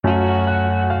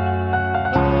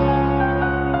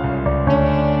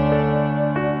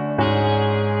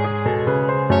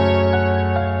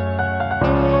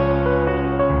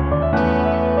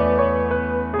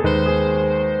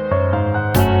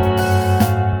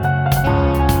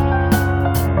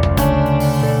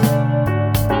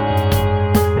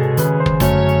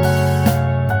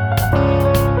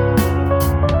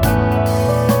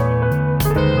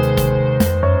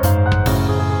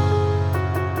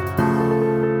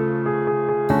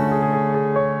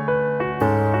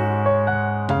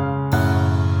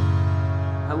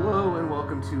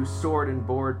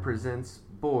presents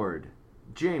Bored,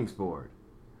 James Bored.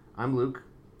 I'm Luke.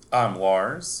 I'm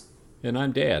Lars. And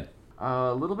I'm Dad.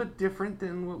 A little bit different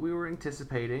than what we were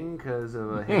anticipating because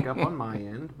of a hiccup on my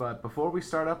end. But before we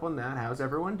start up on that, how's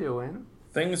everyone doing?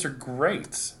 Things are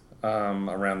great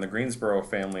around the Greensboro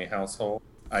family household.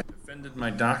 I defended my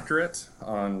doctorate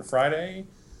on Friday,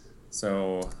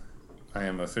 so I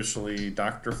am officially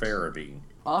Dr. Farabee.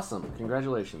 Awesome.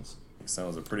 Congratulations. So it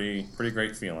was a pretty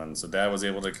great feeling. So Dad was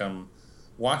able to come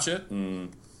watch it,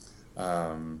 and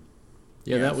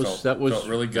that was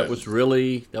really good.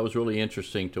 That was really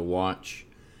interesting to watch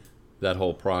that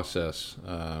whole process.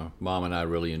 Mom and I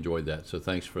really enjoyed that. So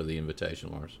thanks for the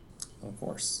invitation, Lars. Of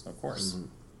course.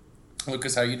 Mm-hmm.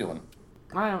 Lucas, how you doing?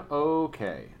 I'm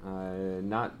okay.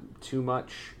 Not too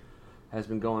much has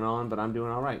been going on, but I'm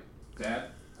doing all right.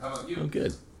 Dad, how about you? Oh,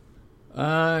 good.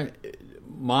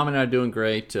 Mom and I are doing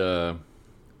great. Of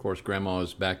course, Grandma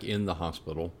is back in the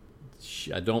hospital.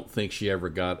 I don't think she ever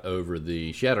got over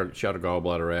she had her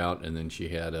gallbladder out, and then she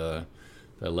had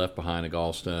they left behind a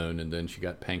gallstone, and then she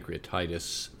got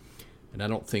pancreatitis. And I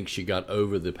don't think she got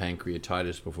over the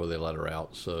pancreatitis before they let her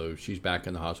out. So she's back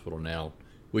in the hospital now,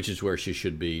 which is where she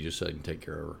should be, just so they can take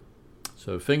care of her.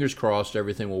 So fingers crossed,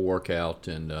 everything will work out,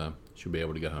 and she'll be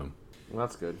able to go home. Well,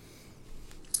 that's good.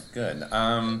 Good.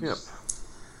 Yep.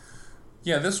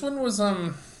 Yeah, this one was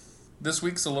this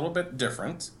week's a little bit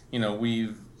different. You know,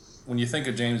 when you think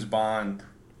of James Bond,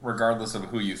 regardless of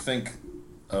who you think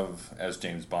of as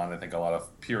James Bond, I think a lot of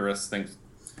purists think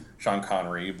Sean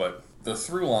Connery, but the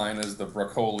through line is the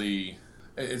Broccoli.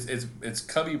 It's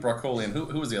Cubby, Broccoli, and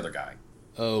who was the other guy?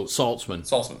 Oh,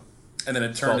 Saltzman. And then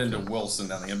it turned into Wilson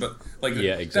down the end. But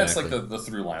yeah, exactly. That's like the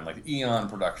through line, like Eon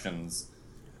Productions.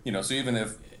 You know, so even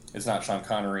if it's not Sean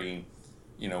Connery,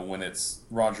 you know, when it's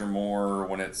Roger Moore,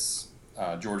 when it's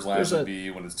George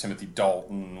Lazenby, when it's Timothy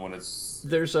Dalton, when it's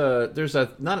there's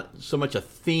a not so much a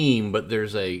theme, but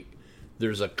there's a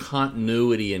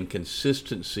continuity and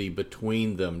consistency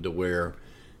between them to where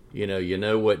you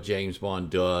know what James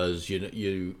Bond does.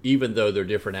 You even though they're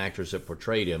different actors that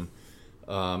portrayed him,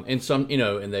 and some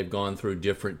and they've gone through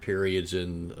different periods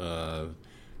in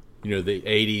the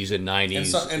 80s and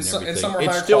 90s and some are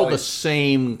it's still the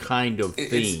same kind of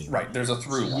theme. Right, there's a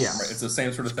through line. Yes. Right? It's the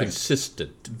same sort of thing.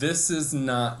 Consistent. This is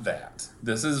not that.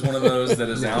 This is one of those that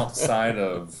is outside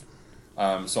of.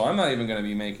 So I'm not even going to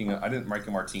be making. I didn't make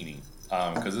a martini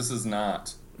because this is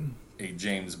not a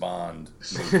James Bond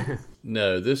movie.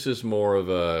 No, this is more of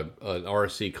an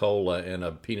RC Cola and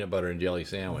a peanut butter and jelly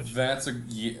sandwich.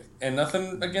 And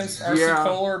nothing against RC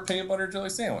Cola or peanut butter and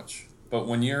jelly sandwich. But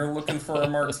when you're looking for a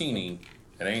martini,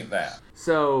 it ain't that.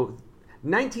 So,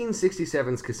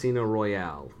 1967's Casino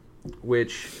Royale,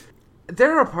 which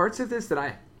there are parts of this that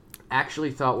I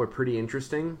actually thought were pretty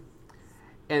interesting,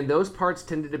 and those parts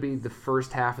tended to be the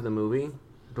first half of the movie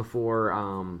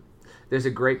before. There's a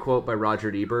great quote by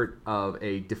Roger Ebert of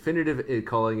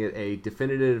calling it a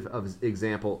definitive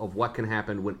example of what can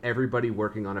happen when everybody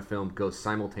working on a film goes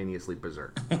simultaneously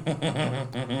berserk.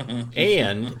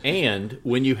 and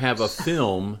when you have a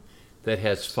film that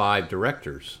has 5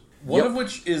 directors. One of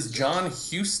which is John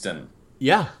Huston.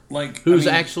 Yeah. Who's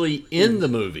actually in the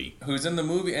movie. Who's in the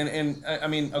movie. And I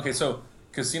mean, okay, so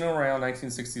Casino Royale,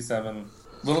 1967...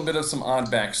 A little bit of some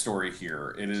odd backstory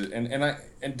here. It is,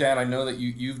 and Dad, I know that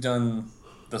you've done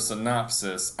the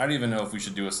synopsis. I don't even know if we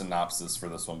should do a synopsis for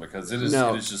this one because it is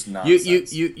just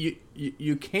nonsense.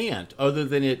 You can't, other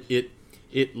than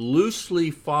it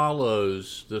loosely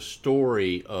follows the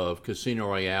story of Casino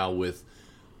Royale with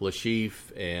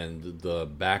Lashif and the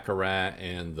Baccarat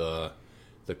and the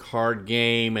card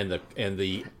game and the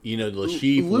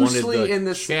Lashif wanted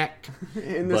the check,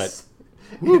 but.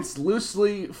 It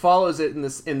loosely follows it in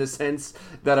the sense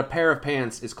that a pair of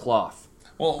pants is cloth.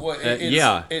 Well,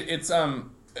 it's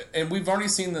and we've already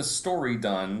seen this story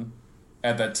done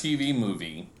at that TV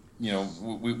movie. You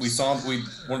know, we saw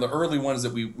one of the early ones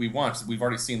that we watched. We've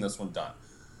already seen this one done.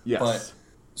 Yes. But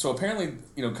so apparently,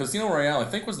 Casino Royale, I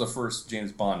think, was the first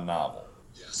James Bond novel.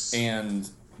 Yes. And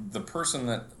the person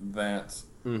that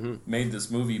made this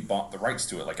movie bought the rights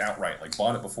to it, like outright, like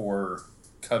bought it before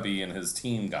Cubby and his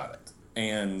team got it.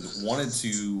 And wanted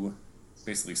to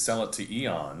basically sell it to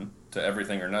Eon, to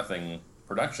Everything or Nothing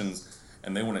Productions,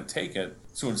 and they wouldn't take it.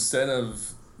 So instead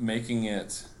of making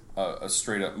it a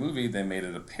straight-up movie, they made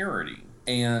it a parody.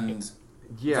 And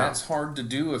that's hard to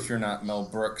do if you're not Mel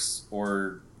Brooks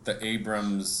or the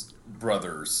Abrams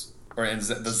brothers, or the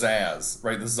Zaz,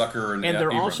 right? The Zucker and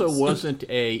there Abrams. Also wasn't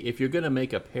if you're going to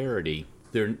make a parody,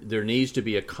 there needs to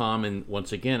be a common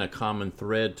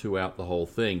thread throughout the whole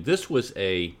thing. This was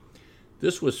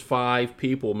This was 5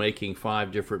 people making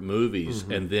 5 different movies,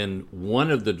 and then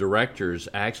one of the directors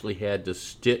actually had to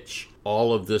stitch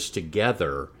all of this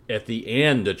together at the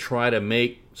end to try to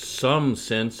make some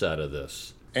sense out of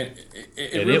this. And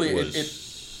And really, it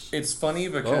was... it's funny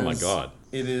because Oh my God.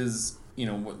 it is,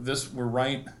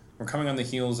 we're coming on the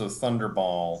heels of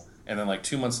Thunderball, and then like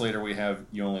 2 months later we have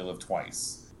You Only Live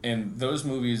Twice, and those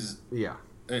movies. Yeah.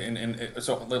 And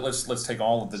so let's take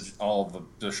all of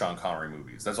the Sean Connery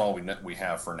movies. That's all we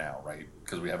have for now, right?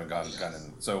 Because we haven't gotten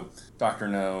in. So Dr.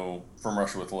 No, From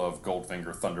Russia with Love,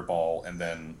 Goldfinger, Thunderball, and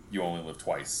then You Only Live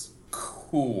Twice.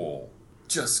 Cool,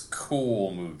 just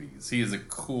cool movies. He is a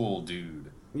cool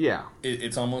dude. Yeah.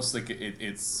 It's almost like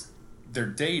they're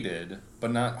dated,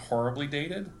 but not horribly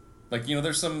dated. Like,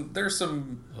 there's some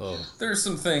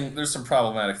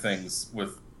problematic things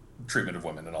with treatment of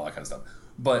women and all that kind of stuff,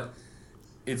 but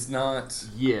it's not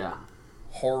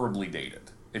horribly dated.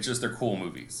 It's just they're cool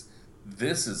movies.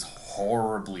 This is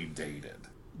horribly dated.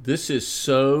 This is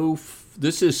so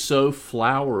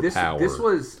flower power. This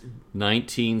was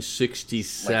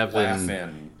 1967. Like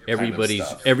Laugh-In everybody's kind of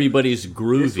stuff. everybody's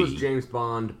groovy. This was James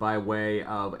Bond by way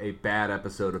of a bad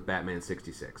episode of Batman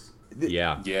 66.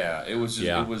 Yeah. Yeah, it was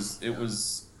just it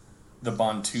was the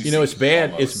Bond 2. It's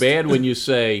bad. Almost. It's bad when you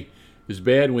say. It's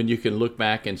bad when you can look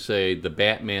back and say the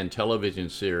Batman television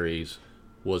series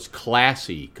was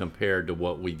classy compared to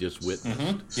what we just witnessed.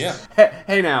 Mm-hmm. Yeah.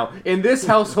 Hey, now, in this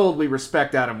household, we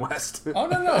respect Adam West. Oh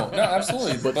no,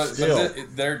 absolutely. but still.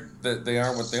 they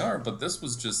are what they are. But this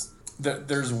was just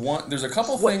there's a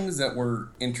couple things that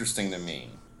were interesting to me,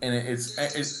 and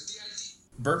it's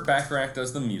Burt Bacharach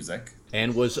does the music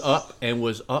and was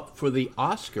up for the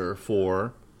Oscar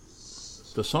for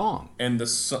the song and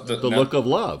The Look of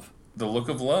Love. The Look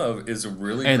of Love is a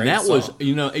really and great that song. was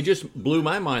it just blew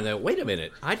my mind that wait a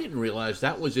minute, I didn't realize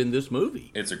that was in this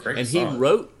movie. It's a great and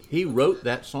song. he wrote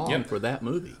that song Yep. for that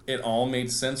movie. It all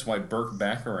made sense why Burt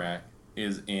Bacharach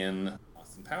is in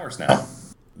Austin Powers now.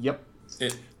 Yep.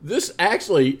 This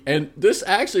actually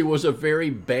was a very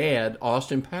bad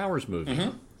Austin Powers movie.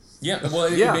 Mm-hmm. Yeah, well,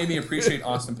 it made me appreciate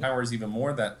Austin Powers even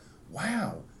more. That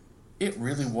wow, it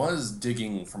really was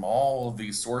digging from all of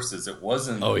these sources. It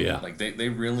wasn't. Oh yeah. Like they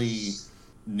really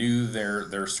knew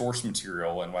their source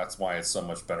material, and that's why it's so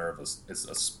much better of it's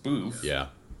a spoof. Yeah.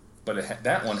 But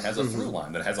that one has a through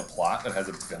line that has a plot, that has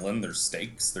a villain. There's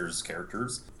stakes. There's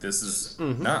characters. This is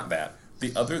not that.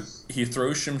 The other, he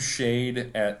throws some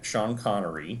shade at Sean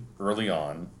Connery early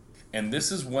on, and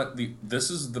this is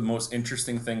the most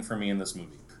interesting thing for me in this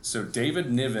movie. So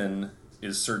David Niven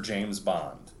is Sir James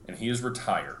Bond, and he is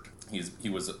retired. He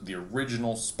was the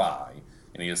original spy,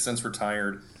 and he has since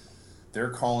retired.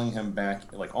 They're calling him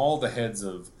back, like all the heads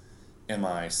of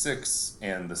MI6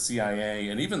 and the CIA,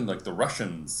 and even like the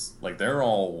Russians, like they're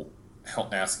all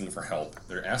asking for help.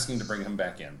 They're asking to bring him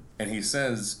back in. And he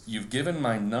says, "You've given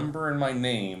my number and my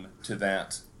name to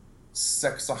that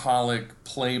sexaholic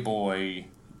playboy,"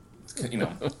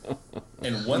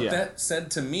 And what that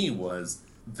said to me was,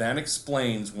 that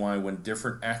explains why when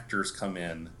different actors come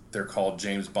in, they're called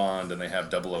James Bond and they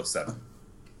have 007.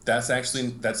 That's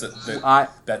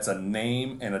a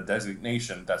name and a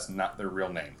designation. That's not their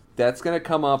real name. That's going to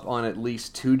come up on at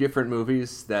least 2 different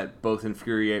movies that both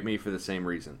infuriate me for the same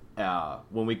reason.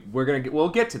 We'll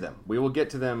get to them. We will get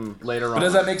to them later on. But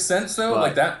does that make sense though? But,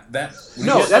 like that?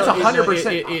 No, that's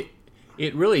 100%.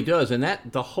 It really does, and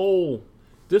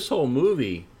this whole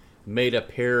movie made a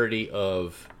parody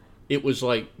of. It was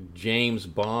like James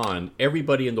Bond.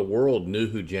 Everybody in the world knew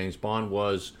who James Bond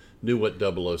was, knew what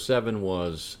 007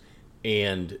 was,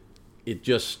 and it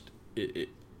just.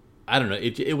 I don't know.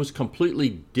 It was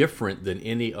completely different than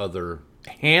any other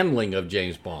handling of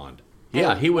James Bond.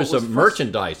 Yeah, he was a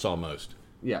merchandise almost.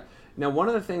 Yeah. Now, one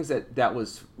of the things that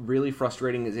was really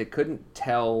frustrating is it couldn't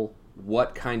tell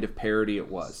what kind of parody it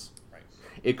was. Right.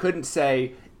 It couldn't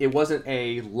say it wasn't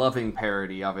a loving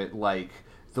parody of it, like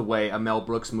the way a Mel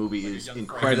Brooks movie is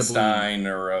incredibly Frankenstein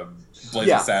or a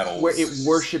Blazing Saddles, where it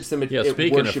worships the material.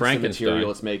 Speaking of the Frankenstein,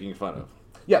 material it's making fun of.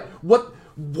 Yeah.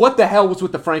 What the hell was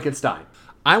with the Frankenstein?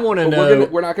 I want to know.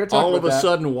 We're not going to talk all about of a that.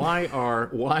 sudden why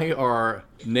are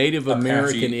Native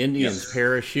American Indians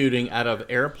parachuting out of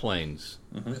airplanes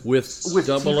with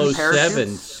 007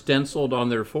 parachutes? stenciled on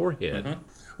their forehead?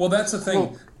 Well, that's the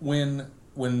thing.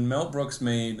 When Mel Brooks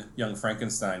made Young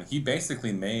Frankenstein, he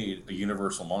basically made a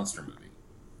Universal monster movie.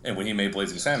 And when he made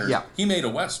Blazing Saddles, he made a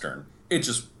Western. It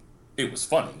was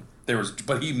funny.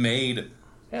 But he made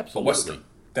a Western.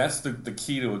 That's the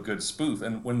key to a good spoof.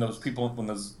 And when the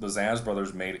Zaz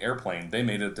brothers made Airplane, they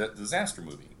made a disaster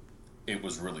movie. It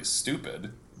was really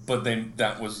stupid, but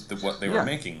that was what they were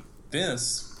making.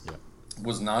 This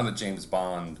was not a James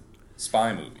Bond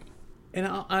spy movie. And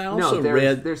I also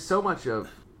there's so much of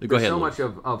Go ahead, so Louis. much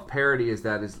of parody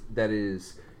that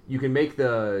is you can make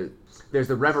there's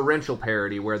the reverential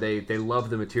parody where they love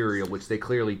the material, which they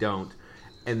clearly don't,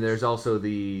 and there's also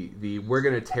the we're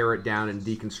going to tear it down and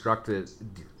deconstruct it,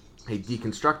 a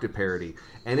deconstructed parody,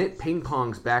 and it ping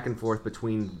pongs back and forth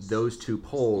between those two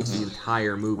poles the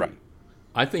entire movie. Right.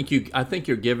 I think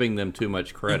you're giving them too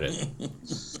much credit.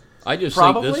 I just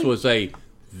Probably? think this was a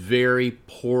very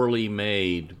poorly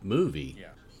made movie. Yeah.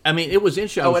 I mean, it was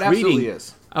interesting. Oh, it absolutely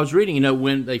is. I was reading,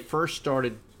 when they first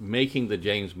started making the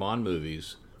James Bond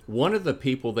movies, one of the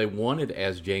people they wanted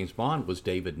as James Bond was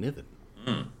David Niven.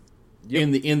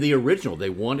 In the original, they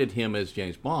wanted him as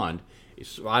James Bond.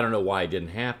 I don't know why it didn't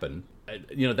happen.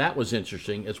 That was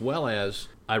interesting, as well as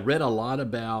I read a lot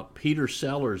about Peter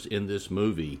Sellers in this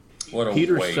movie. What a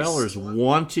Peter waste. Sellers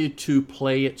wanted to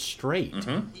play it straight.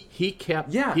 He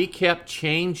kept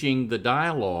changing the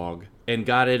dialogue and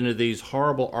got into these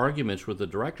horrible arguments with the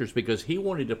directors because he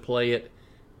wanted to play it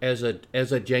as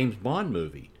a James Bond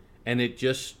movie. And it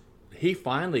just he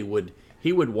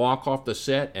would walk off the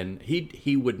set and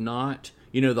he would not,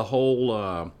 the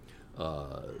whole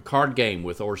card game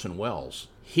with Orson Welles.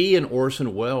 He and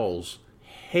Orson Welles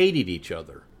hated each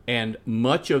other, and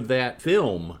much of that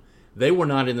film, they were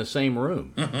not in the same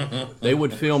room. They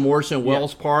would film Orson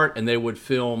Welles' part, and they would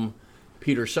film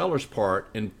Peter Sellers' part,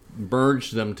 and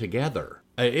merge them together.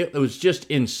 It was just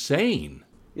insane.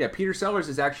 Yeah, Peter Sellers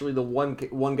is actually the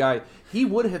one guy. He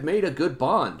would have made a good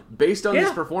Bond based on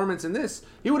his performance in this.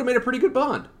 He would have made a pretty good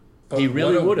Bond. But He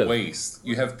really what a would have. waste.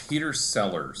 You have Peter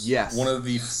Sellers, Yes. one of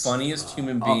the funniest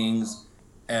human beings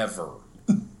ever,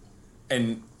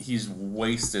 and he's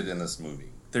wasted in this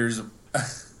movie. There's,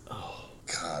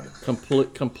 God,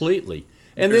 Completely.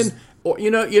 And then,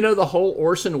 the whole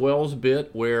Orson Welles bit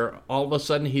where all of a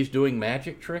sudden he's doing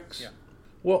magic tricks? Yeah.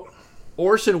 Well,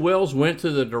 Orson Welles went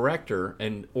to the director,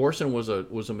 and Orson was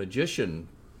a magician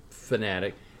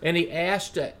fanatic, and he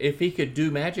asked if he could do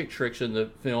magic tricks in the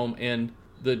film, and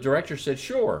the director said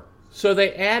sure. So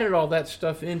they added all that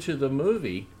stuff into the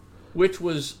movie, which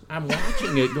was, I'm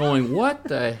watching it going, what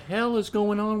the hell is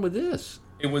going on with this?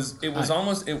 it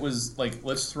was like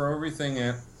let's throw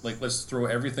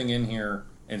everything in here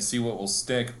and see what will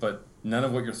stick, but none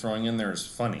of what you're throwing in there is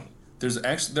funny. There was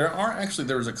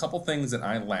a couple things that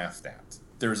I laughed at.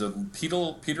 There's a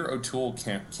Peter O'Toole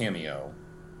cameo,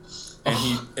 and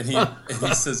he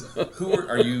says, "Who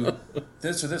are you?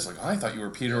 This or this?" Like, I thought you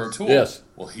were Peter O'Toole. Yes.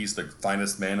 Well, he's the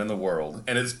finest man in the world,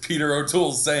 and it's Peter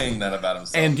O'Toole saying that about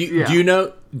himself. And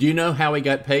do you know how he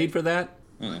got paid for that?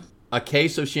 A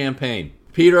case of champagne.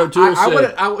 Peter O'Toole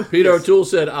O'Toole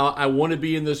said, I want to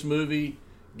be in this movie.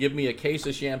 Give me a case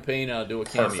of champagne, and I'll do a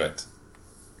cameo." Perfect.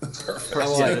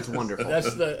 Yeah, that's wonderful.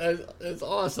 That's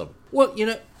awesome. Well,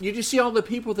 you just see all the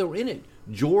people that were in it.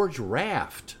 George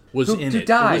Raft was in it.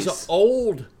 dies. He was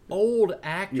an old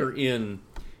actor in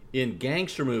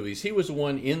gangster movies. He was the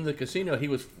one in the casino. He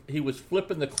was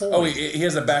flipping the coin. Oh, he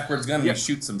has a backwards gun and he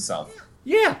shoots himself.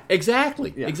 Yeah,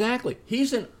 exactly. Yeah. Exactly.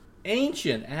 He's an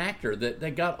ancient actor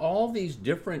that got all these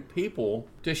different people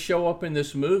to show up in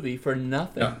this movie for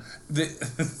nothing. No.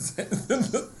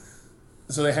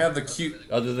 So they have the cute...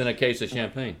 Other than a case of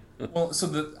champagne. Well,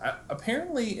 so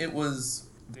apparently it was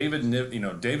David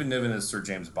Niven. David Niven is Sir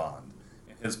James Bond.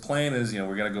 His plan is,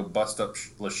 we're going to go bust up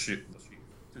Lashik.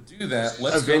 To do that,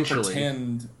 let's go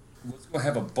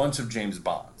have a bunch of James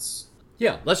Bonds.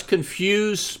 Yeah, let's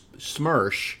confuse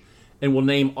Smersh, and we'll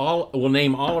name all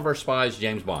of our spies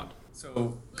James Bond.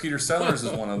 So Peter Sellers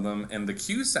is one of them, and the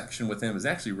Q section with him is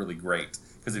actually really great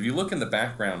because if you look in the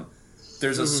background,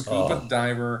 there's a scuba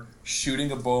diver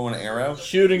shooting a bow and arrow.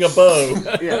 Shooting a bow.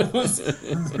 Yeah.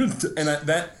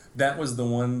 That was the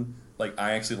one. Like,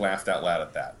 I actually laughed out loud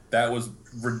at that. That was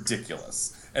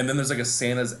ridiculous. And then there's like a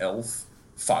Santa's elf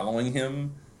following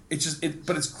him.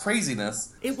 But it's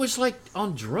craziness. It was like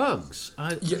on drugs.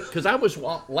 Because I was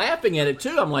laughing at it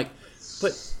too. I'm like,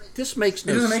 but this makes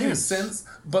no sense. It doesn't make any sense.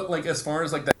 But like, as far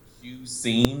as like that Q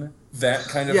scene, that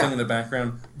kind of thing in the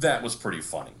background, that was pretty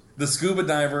funny. The scuba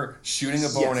diver shooting a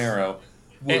bow and arrow.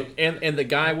 And the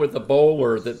guy with the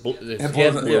bowler that his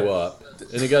head blew up.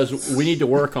 And he goes, we need to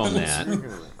work on that.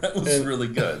 That was really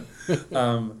good.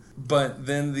 But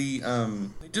then they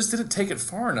just didn't take it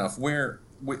far enough where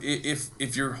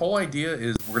if your whole idea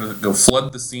is we're going to go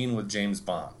flood the scene with James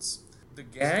Bonds, the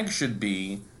gag should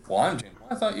be, well, I'm James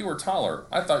Bond. I thought you were taller.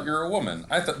 I thought you were a woman.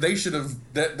 I thought they should have,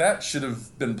 that should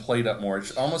have been played up more.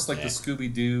 It's almost like the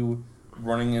Scooby-Doo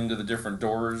running into the different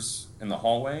doors in the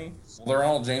hallway. Well, they're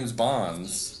all James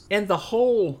Bonds. And the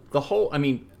whole, I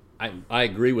mean, I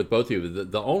agree with both of you.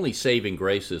 The only saving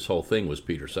grace this whole thing was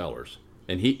Peter Sellers,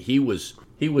 and he was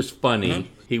funny. Mm-hmm.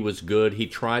 He was good. He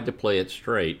tried to play it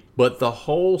straight. But the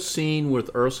whole scene with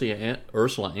Ursula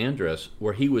Andress,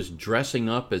 where he was dressing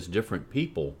up as different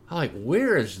people, I'm like,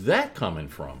 where is that coming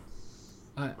from?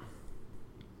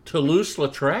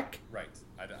 Toulouse-Lautrec? Right.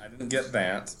 I didn't get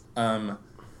that.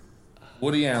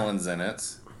 Woody Allen's in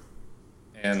it,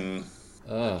 and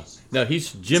no,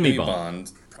 he's Jimmy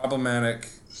Bond. Problematic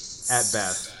at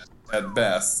best. At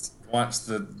best. Watch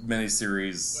the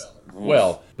miniseries.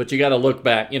 Well, but you got to look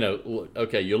back.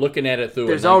 Okay, you're looking at it through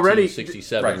There's a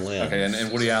 1967 right. lens. Okay,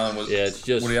 and Woody Allen was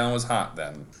Woody Allen was hot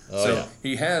then.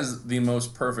 He has the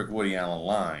most perfect Woody Allen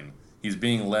line. He's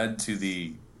being led to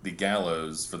the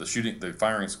gallows for the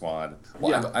firing squad.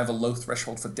 Well, I have a low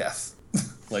threshold for death.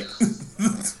 Like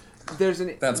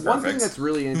that's one thing that's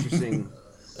really interesting.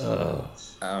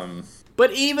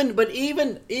 But even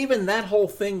that whole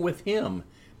thing with him,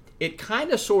 it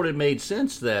kind of sort of made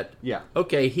sense that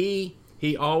okay,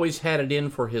 he always had it in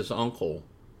for his uncle.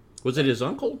 Was it his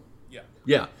uncle?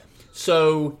 Yeah.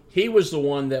 So he was the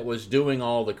one that was doing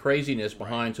all the craziness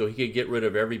behind, so he could get rid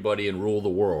of everybody and rule the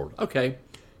world. Okay,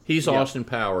 he's Austin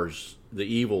Powers, the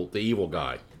evil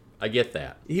guy. I get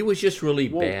that. He was just really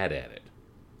bad at it.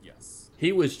 Yes,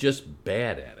 he was just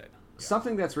bad at it.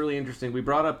 Something that's really interesting. We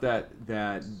brought up that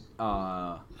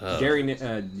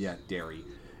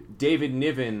David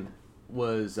Niven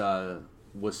was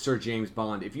Sir James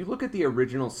Bond. If you look at the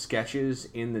original sketches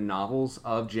in the novels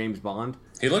of James Bond,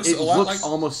 he looks a lot like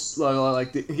almost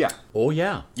like Oh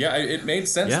yeah. Yeah, it made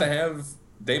sense to have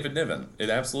David Niven. It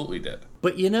absolutely did.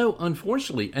 But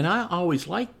unfortunately, and I always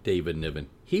liked David Niven,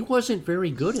 he wasn't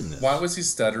very good in this. Why was he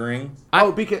stuttering?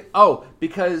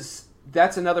 Because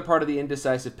that's another part of the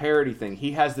indecisive parody thing.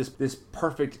 He has this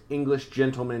perfect English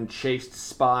gentleman, chaste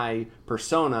spy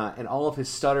persona, and all of his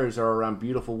stutters are around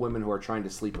beautiful women who are trying to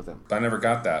sleep with him. I never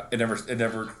got that. It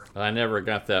never. I never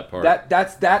got that part.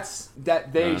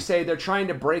 They say they're trying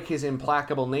to break his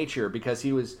implacable nature because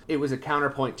it was a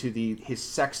counterpoint to his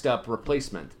sexed up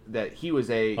replacement. That he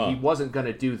wasn't going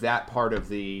to do that part of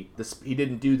he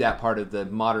didn't do that part of the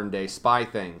modern day spy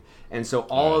thing. And so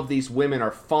all of these women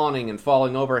are fawning and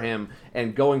falling over him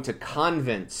and going to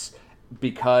convents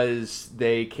because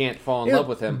they can't fall in love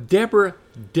with him.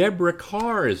 Deborah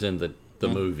Carr is in the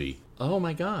movie. Oh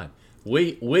my God.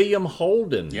 William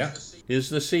Holden is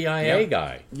the CIA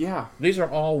guy. Yeah. These are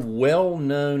all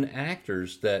well-known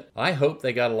actors that I hope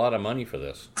they got a lot of money for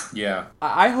this. Yeah.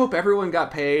 I hope everyone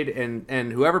got paid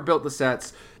and whoever built the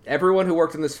sets, everyone who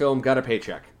worked in this film got a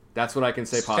paycheck. That's what I can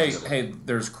say positively. Hey,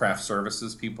 there's craft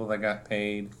services people that got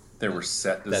paid. There were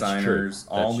set designers.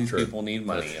 All these people need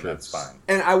money, and that's fine.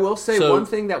 And I will say one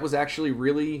thing that was actually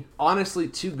really, honestly,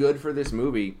 too good for this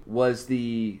movie was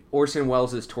the Orson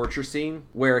Welles' torture scene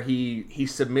where he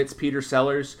submits Peter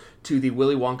Sellers to the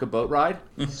Willy Wonka boat ride.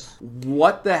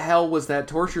 What the hell was that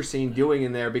torture scene doing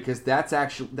in there? Because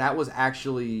that was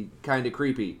actually kind of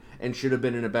creepy and should have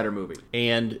been in a better movie.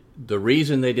 And the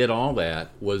reason they did all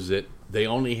that was that they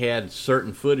only had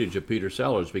certain footage of Peter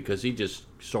Sellers because he just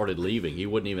started leaving. He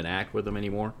wouldn't even act with them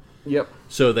anymore. Yep.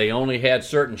 So they only had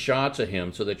certain shots of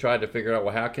him. So they tried to figure out,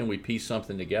 well, how can we piece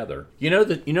something together? You know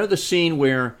the scene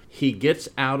where he gets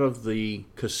out of the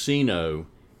casino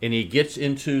and he gets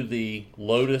into the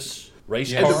Lotus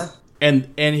race car,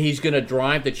 and he's going to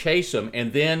drive to chase him,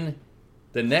 and then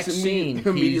the next scene,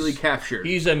 immediately captured.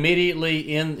 He's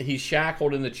he's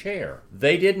shackled in the chair.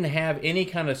 They didn't have any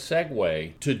kind of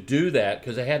segue to do that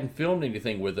because they hadn't filmed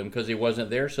anything with him because he wasn't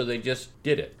there, so they just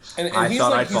did it. And I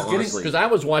thought I'd fall asleep. Because I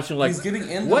was watching what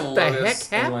the heck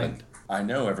happened? I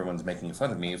know everyone's making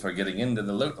fun of me for getting into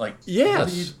the Lotus. Yes. What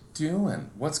are you doing?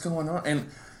 What's going on? And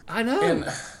I know. And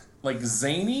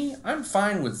zany, I'm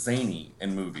fine with zany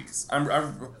in movies. I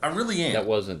really am. That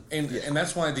wasn't. And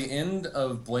that's why the end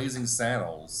of Blazing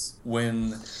Saddles, when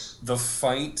the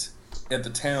fight at the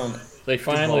town, they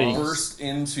finally burst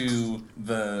into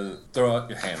the throw out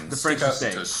your hands, the French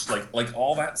mistake, like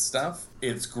all that stuff.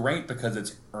 It's great because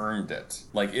it's earned it.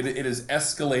 Like it is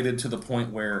escalated to the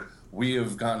point where we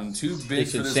have gotten too big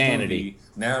for this insanity. movie.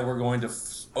 Now we're going to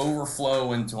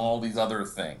overflow into all these other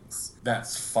things.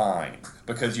 That's fine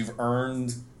because you've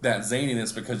earned that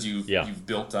zaniness because you've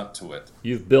built up to it.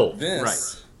 You've built this.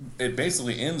 Right. It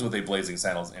basically ends with a Blazing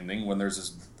Saddles ending when there's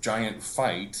this giant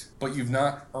fight, but you've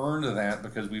not earned that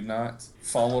because we've not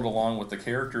followed along with the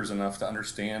characters enough to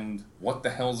understand what the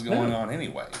hell's going on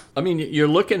anyway. I mean, you're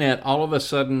looking at all of a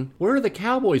sudden, where are the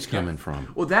cowboys coming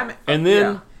from? Well,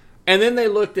 And then they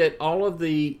looked at all of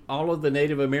the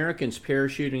Native Americans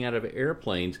parachuting out of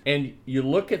airplanes, and you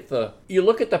look at the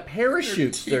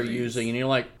parachutes they're using, and you're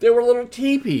like, they were little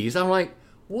teepees. I'm like,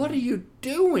 what are you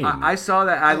doing? I saw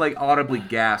that. I like audibly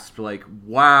gasped, like,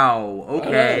 "Wow,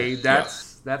 okay,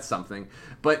 that's something."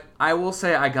 But I will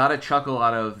say I got a chuckle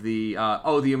out of the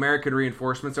the American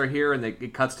reinforcements are here, and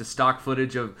it cuts to stock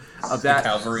footage of that.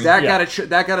 Cavalry.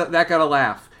 That got a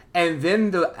laugh. And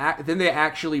then they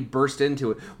actually burst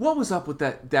into it. What was up with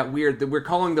that weird that we're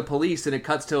calling the police, and it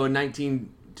cuts to the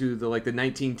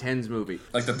 1910s movie,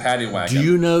 like the paddy wagon.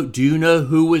 Do you know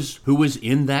who was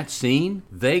in that scene?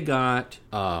 They got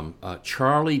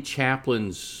Charlie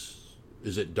Chaplin's,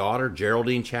 is it daughter,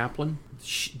 Geraldine Chaplin?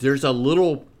 There's a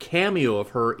little cameo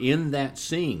of her in that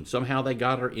scene. Somehow they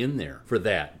got her in there for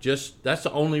that. That's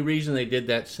the only reason they did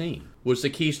that scene, was the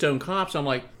Keystone Cops. I'm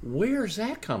like, where's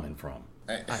that coming from?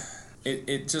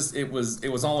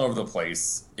 It was all over the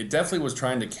place. It definitely was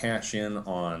trying to cash in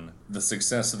on the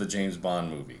success of the James Bond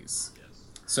movies.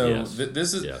 So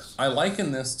this is I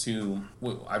liken this to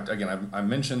I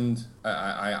mentioned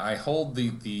I hold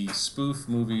the spoof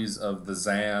movies of the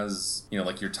Zaz,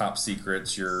 like your Top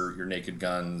Secrets, your Naked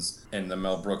Guns, and the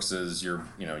Mel Brookses, your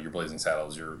Blazing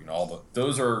Saddles,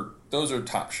 those are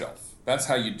top shelf. That's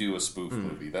how you do a spoof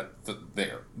movie.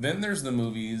 There. Then there's the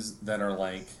movies that are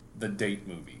like the date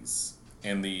movies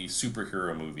and the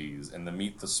superhero movies and the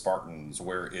Meet the Spartans,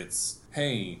 where it's,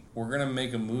 hey, we're going to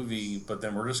make a movie, but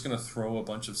then we're just going to throw a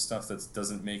bunch of stuff that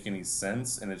doesn't make any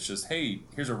sense, and it's just, hey,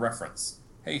 here's a reference.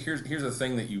 Hey, here's a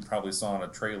thing that you probably saw in a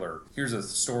trailer. Here's a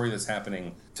story that's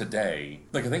happening today.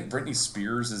 Like, I think Britney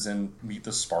Spears is in Meet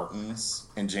the Spartans,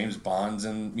 and James Bond's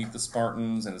in Meet the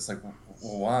Spartans, and it's like,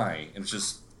 well, why? And it's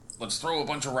just, let's throw a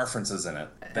bunch of references in it.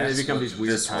 And they become these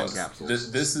weird time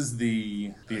capsules. This is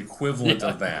the equivalent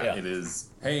of that. Yeah. It is,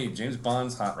 hey, James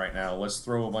Bond's hot right now. Let's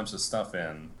throw a bunch of stuff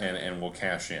in, and we'll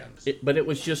cash in. But it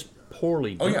was just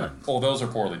poorly done. Oh, yeah. Oh, those are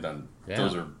poorly done. Yeah.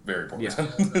 Those are very poorly done.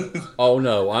 Oh,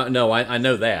 no. I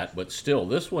know that. But still,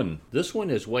 this one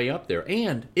is way up there.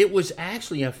 And it was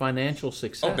actually a financial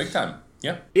success. Oh, big time.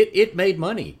 Yeah. It made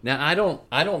money. Now, I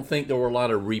don't think there were a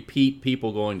lot of repeat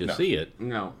people going to see it.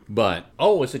 No. But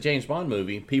it's a James Bond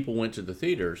movie. People went to the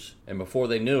theaters, and before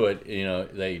they knew it,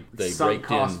 they raked in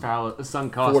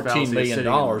 $14 million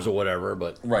or whatever.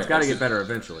 But right. It's got to get better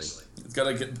eventually. It's got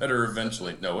to get better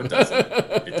eventually. No, it doesn't.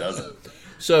 It doesn't.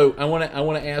 So I want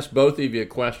to ask both of you a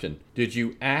question. Did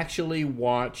you actually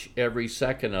watch every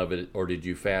second of it, or did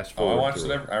you fast forward? I watched it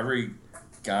every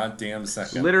goddamn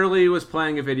second. Literally was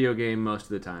playing a video game most of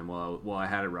the time while I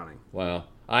had it running. Well,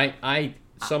 I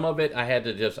some of it I had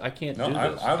to I can't do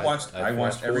this. I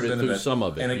watched every bit of it. Some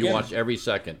of it. And again, you watched every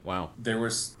second. Wow. There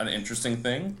was an interesting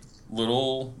thing,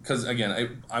 because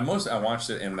again, I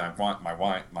watched it and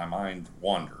my mind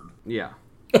wandered. Yeah.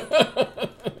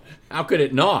 How could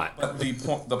it not? But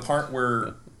the part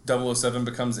where 007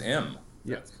 becomes M,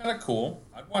 that's kind of cool.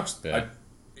 I watched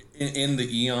in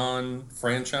the Eon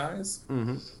franchise.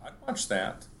 Mm-hmm. I'd watch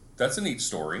that. That's a neat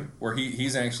story where he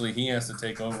has to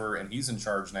take over, and he's in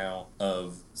charge now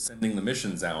of sending the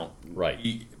missions out.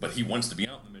 Right. But he wants to be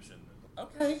out in the mission.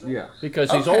 Okay. Yeah.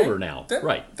 Because he's older now.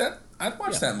 Right. I'd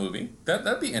watch that movie.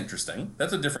 That'd be interesting.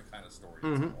 That's a different kind of story.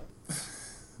 Mm-hmm.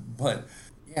 But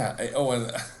yeah. I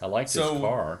like this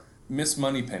car. Miss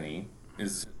Moneypenny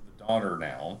is the daughter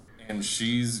now, and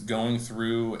she's going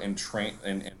through and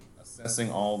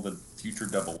assessing all the future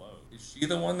 00s. Is she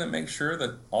the one that makes sure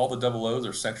that all the 00s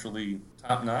are sexually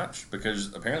top notch?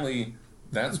 Because apparently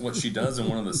that's what she does in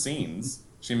one of the scenes.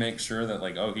 She makes sure that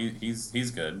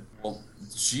he's good. Well,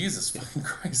 Jesus fucking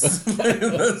Christ!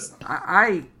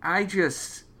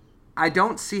 I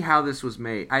don't see how this was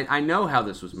made. I know how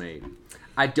this was made.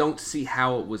 I don't see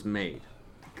how it was made.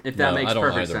 If that makes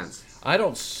perfect sense. I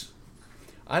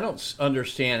don't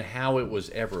understand how it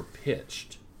was ever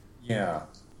pitched. Yeah.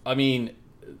 I mean,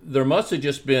 there must have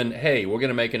just been, hey, we're going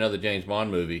to make another James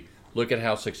Bond movie. Look at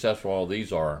how successful all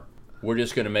these are. We're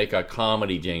just going to make a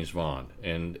comedy James Bond.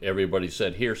 And everybody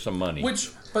said, here's some money.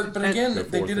 But again,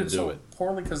 they did it so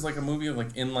poorly because like a movie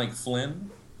like In Like Flynn.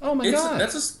 Oh my God!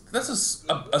 That's a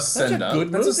send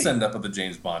up. That's a send up of the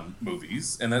James Bond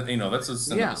movies, and that's a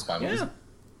send up of spy movies.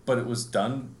 But it was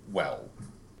done well.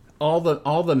 All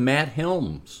the Matt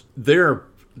Helms, they're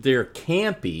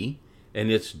campy,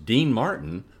 and it's Dean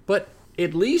Martin, but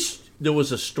at least there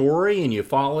was a story and you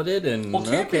followed it, and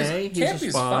he's a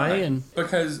spy, and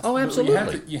because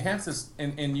absolutely you have to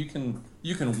and you can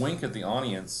wink at the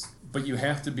audience. But you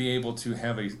have to be able to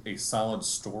have a solid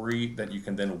story that you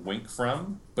can then wink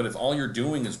from. But if all you're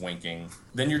doing is winking,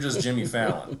 then you're just Jimmy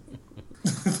Fallon.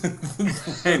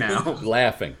 Hey now.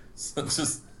 Laughing. So it's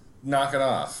just, knock it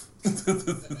off.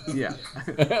 Yeah.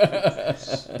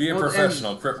 Be a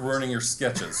professional. Quit ruining your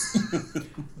sketches.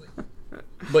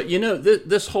 But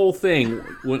this whole thing,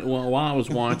 while I was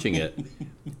watching it,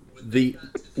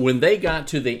 when they got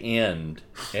to the end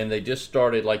and they just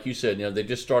started, like you said, they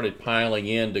just started piling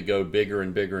in to go bigger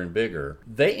and bigger and bigger.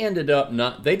 They ended up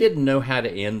they didn't know how to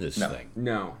end this thing.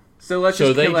 No. So let's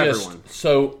just kill everyone.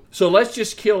 So let's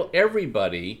just kill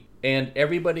everybody, and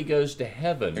everybody goes to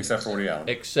heaven except for Woody Allen.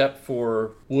 Except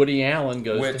for Woody Allen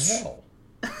goes to hell.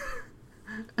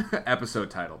 Episode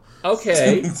title.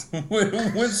 Okay.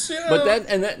 Which,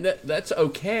 that's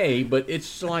okay, but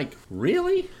it's like,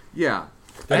 really? Yeah.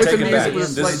 I take it back.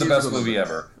 This is the best movie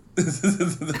ever. I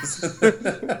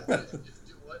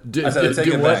said, take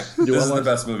it back. This is the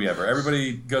best movie ever.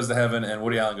 Everybody goes to heaven, and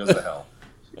Woody Allen goes to hell.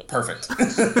 Perfect.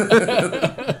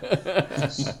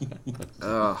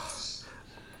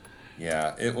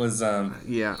 Yeah, it was.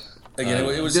 Yeah. Again,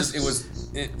 it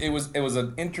was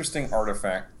an interesting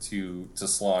artifact to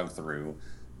slog through.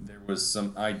 There was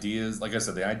some ideas, like I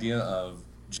said, the idea of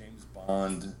James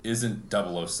Bond isn't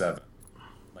 007.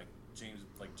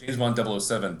 James Bond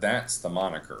 007, that's the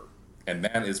moniker, and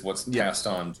that is what's passed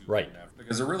on to right.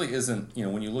 Because there really isn't,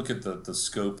 when you look at the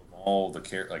scope of all the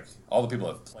all the people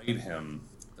that have played him,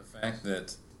 the fact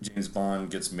that James Bond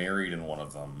gets married in one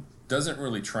of them doesn't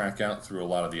really track out through a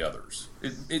lot of the others.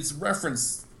 It's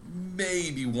referenced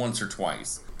maybe once or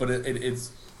twice, but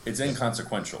it's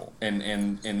inconsequential,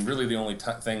 and really the only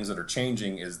things that are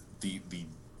changing is the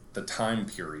time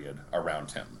period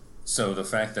around him. So the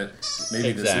fact that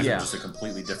maybe this isn't just a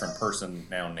completely different person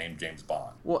now named James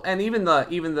Bond. Well, and even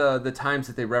the times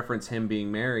that they reference him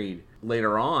being married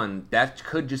later on, that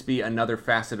could just be another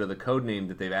facet of the code name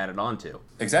that they've added on to.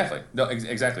 Exactly. No,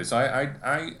 exactly. So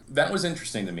I that was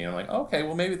interesting to me. I'm like, okay,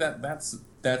 well maybe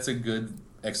that's a good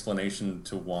explanation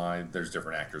to why there's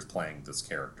different actors playing this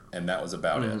character, and that was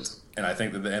about it. And I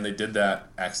think that they did that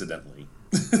accidentally.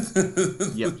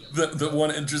 Yep. The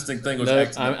one interesting thing was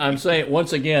I'm saying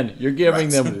once again, you're giving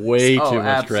them way too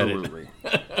much credit.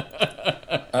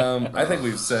 I think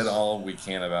we've said all we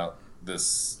can about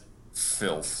this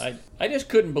filth. I just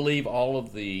couldn't believe all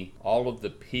of the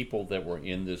people that were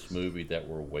in this movie that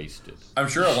were wasted. I'm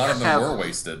sure a lot of them were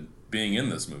wasted being in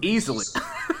this movie. Easily.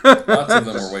 Lots of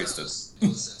them were wasted.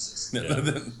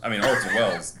 I mean, Orson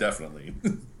Welles, definitely.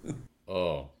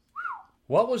 Oh.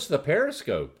 What was the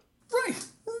Periscope? Right.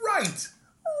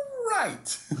 Why?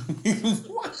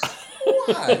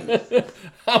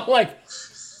 I'm like,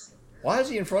 why is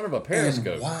he in front of a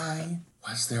Periscope? And why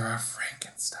was there a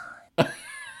Frankenstein?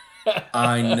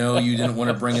 I know you didn't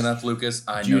want to bring it up, Lucas.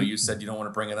 I know you said you don't want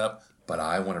to bring it up, but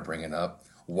I want to bring it up.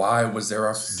 Why was there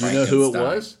a Frankenstein? Do you know who it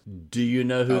was? Do you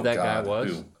know who that guy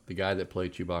was? Who? The guy that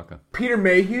played Chewbacca. Peter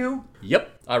Mayhew?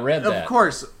 Yep, I read that. Of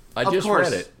course. I just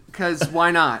read it. Because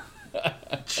why not?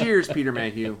 Cheers, Peter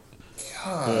Mayhew.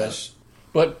 Gosh.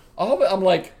 But I'm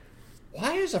like,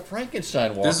 why is a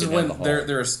Frankenstein walking This is when down the hall?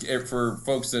 there's for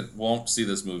folks that won't see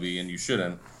this movie, and you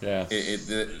shouldn't. Yeah.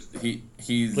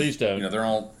 He's Please don't. They're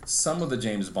all, some of the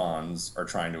James Bonds are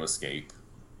trying to escape.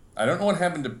 I don't know what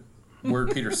happened to where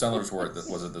Peter Sellers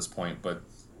was at this point, but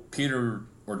Peter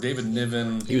or David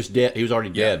Niven. He was dead. He was already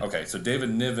dead. Okay, so David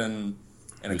Niven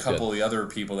and a couple of the other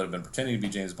people that have been pretending to be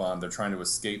James Bond, they're trying to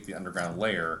escape the underground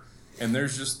lair, and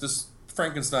there's just this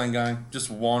Frankenstein guy just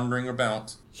wandering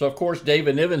about. So, of course,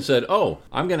 David Niven said, oh,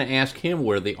 I'm going to ask him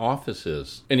where the office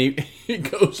is. And he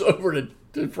goes over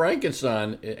to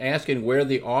Frankenstein asking where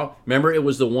the office... Remember, it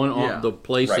was the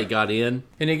place they got in?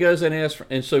 And he goes and asks...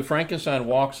 And so Frankenstein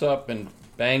walks up and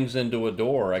bangs into a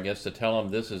door, I guess, to tell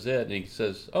him this is it. And he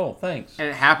says, oh, thanks. And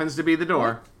it happens to be the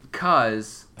door.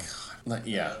 Because...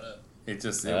 Yeah. It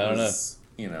was...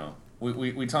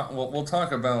 We'll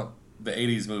talk about the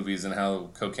 80s movies and how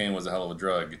cocaine was a hell of a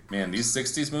drug. Man, these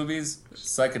 60s movies,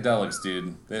 psychedelics,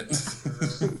 dude.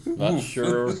 Not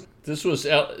sure. This was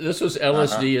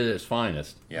LSD at its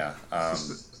finest. Yeah.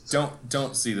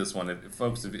 Don't see this one,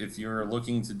 folks. If you're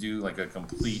looking to do like a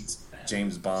complete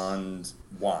James Bond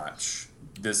watch,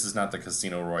 this is not the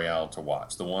Casino Royale to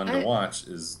watch. The one to watch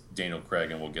is Daniel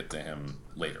Craig, and we'll get to him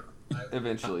later.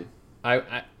 Eventually.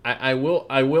 I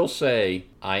will say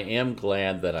I am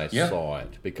glad that I saw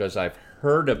it because I've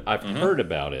heard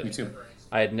about it. Me too.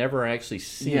 I had never actually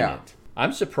seen it.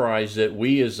 I'm surprised that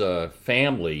we as a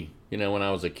family, when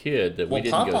I was a kid, that we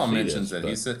didn't Papa go see mentions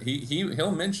this. it. He said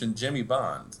he'll mention Jimmy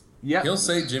Bond. Yeah. He'll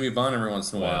say Jimmy Bond every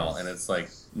once in a while, and it's like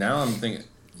now I'm thinking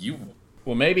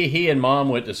Well, maybe he and Mom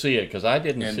went to see it because I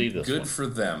didn't see this. Good one. for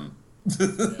them.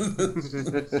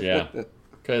 Yeah.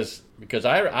 Because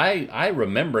I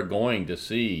remember going to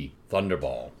see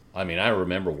Thunderball. I mean, I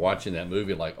remember watching that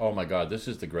movie like, oh my God, this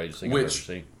is the greatest thing I've ever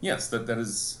seen. Yes, that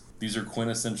is. These are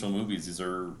quintessential movies. These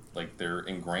are like they're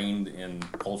ingrained in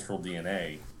cultural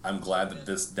DNA. I'm glad that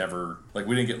this never we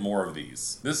didn't get more of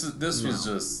these. This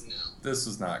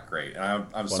was not great. And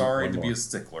I'm sorry to be a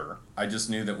stickler. I just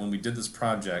knew that when we did this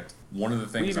project, one of the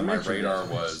things on my radar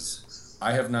was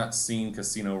I have not seen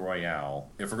Casino Royale.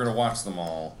 If we're gonna watch them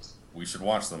all, we should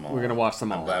watch them all. We're gonna watch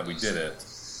them all. I'm glad we did it.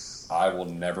 I will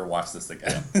never watch this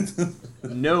again.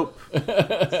 Nope.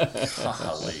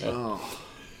 Golly. Oh.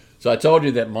 So I told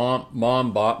you that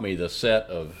mom bought me the set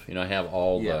of, I have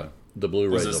all the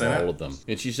Blu-rays of all of them.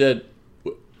 And she said,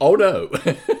 oh no,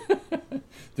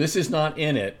 this is not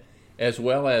in it, as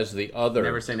well as the other.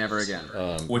 Never Say Never Again.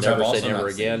 Which Never I've Say also Never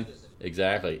not Again. seen.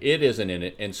 Exactly. It isn't in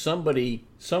it. And some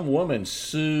woman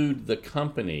sued the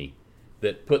company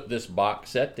that put this box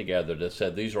set together that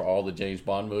said these are all the James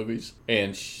Bond movies.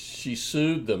 And she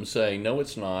sued them saying, no,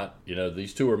 it's not.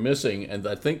 These two are missing. And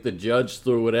I think the judge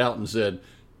threw it out and said,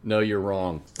 no, you're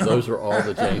wrong. Those are all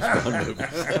the James Bond movies.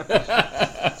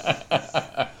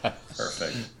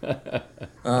 Perfect.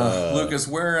 Lucas,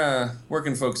 where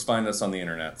can folks find us on the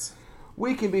internet?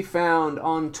 We can be found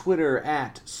on Twitter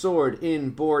at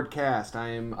SwordInBoardcast. I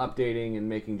am updating and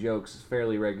making jokes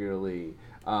fairly regularly.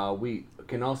 We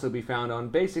can also be found on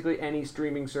basically any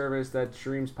streaming service that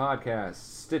streams podcasts.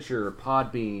 Stitcher,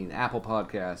 Podbean, Apple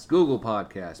Podcasts, Google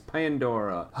Podcasts,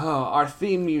 Pandora. Our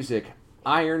theme music,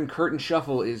 Iron Curtain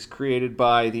Shuffle, is created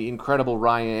by the incredible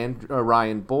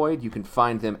Ryan Boyd. You can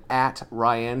find them at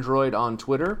Ryandroid on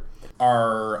Twitter.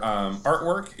 Our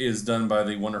artwork is done by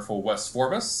the wonderful Wes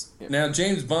Forbes. Yep. Now,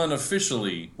 James Bond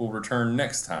officially will return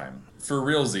next time. For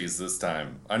realsies this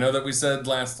time. I know that we said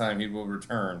last time he will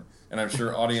return, and I'm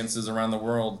sure audiences around the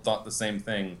world thought the same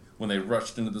thing when they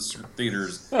rushed into the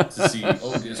theaters to see,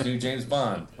 this new James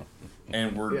Bond.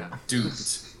 And we're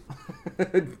duped.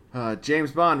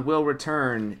 James Bond will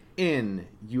return in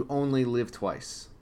You Only Live Twice.